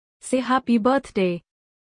say happy birthday.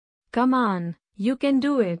 Come on, you can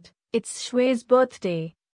do it. It's Xue's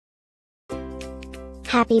birthday.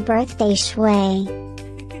 Happy birthday, Xue.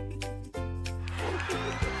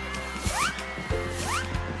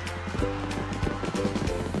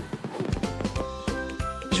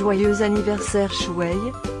 Joyeux anniversaire,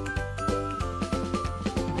 Xue.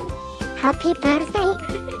 Happy birthday,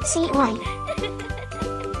 Xue.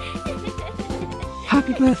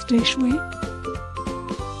 Happy birthday, Xue.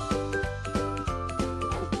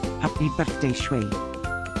 Happy birthday, Xue.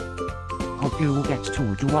 Hope you will get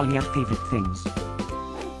to do all your favorite things.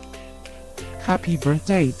 Happy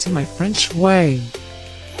birthday to my friend Xue.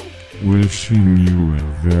 Wishing you a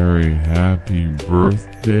very happy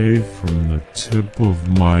birthday from the tip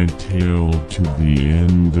of my tail to the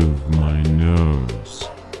end of my nose.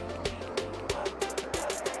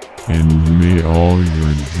 And may all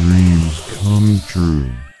your dreams come true.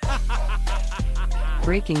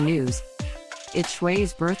 Breaking news. It's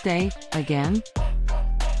Xue's birthday, again?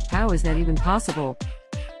 How is that even possible?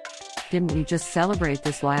 Didn't we just celebrate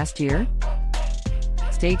this last year?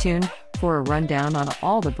 Stay tuned for a rundown on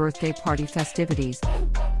all the birthday party festivities.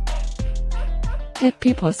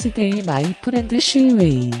 Happy birthday, my friend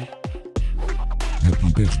Xue.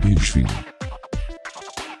 Happy birthday, Xue.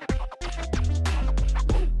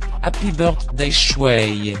 Happy birthday,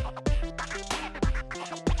 Xue.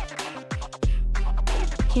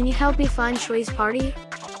 Can you help me find Xue's party?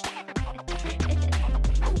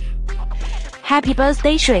 Happy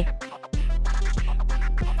birthday, Xue.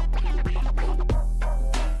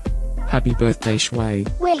 Happy birthday, Xue.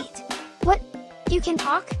 Wait, what? You can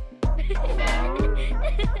talk?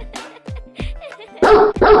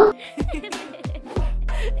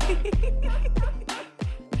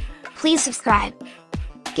 Please subscribe,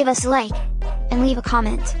 give us a like, and leave a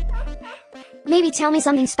comment. Maybe tell me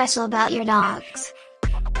something special about your dogs.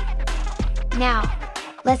 Now,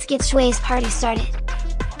 let's get Xue's party started.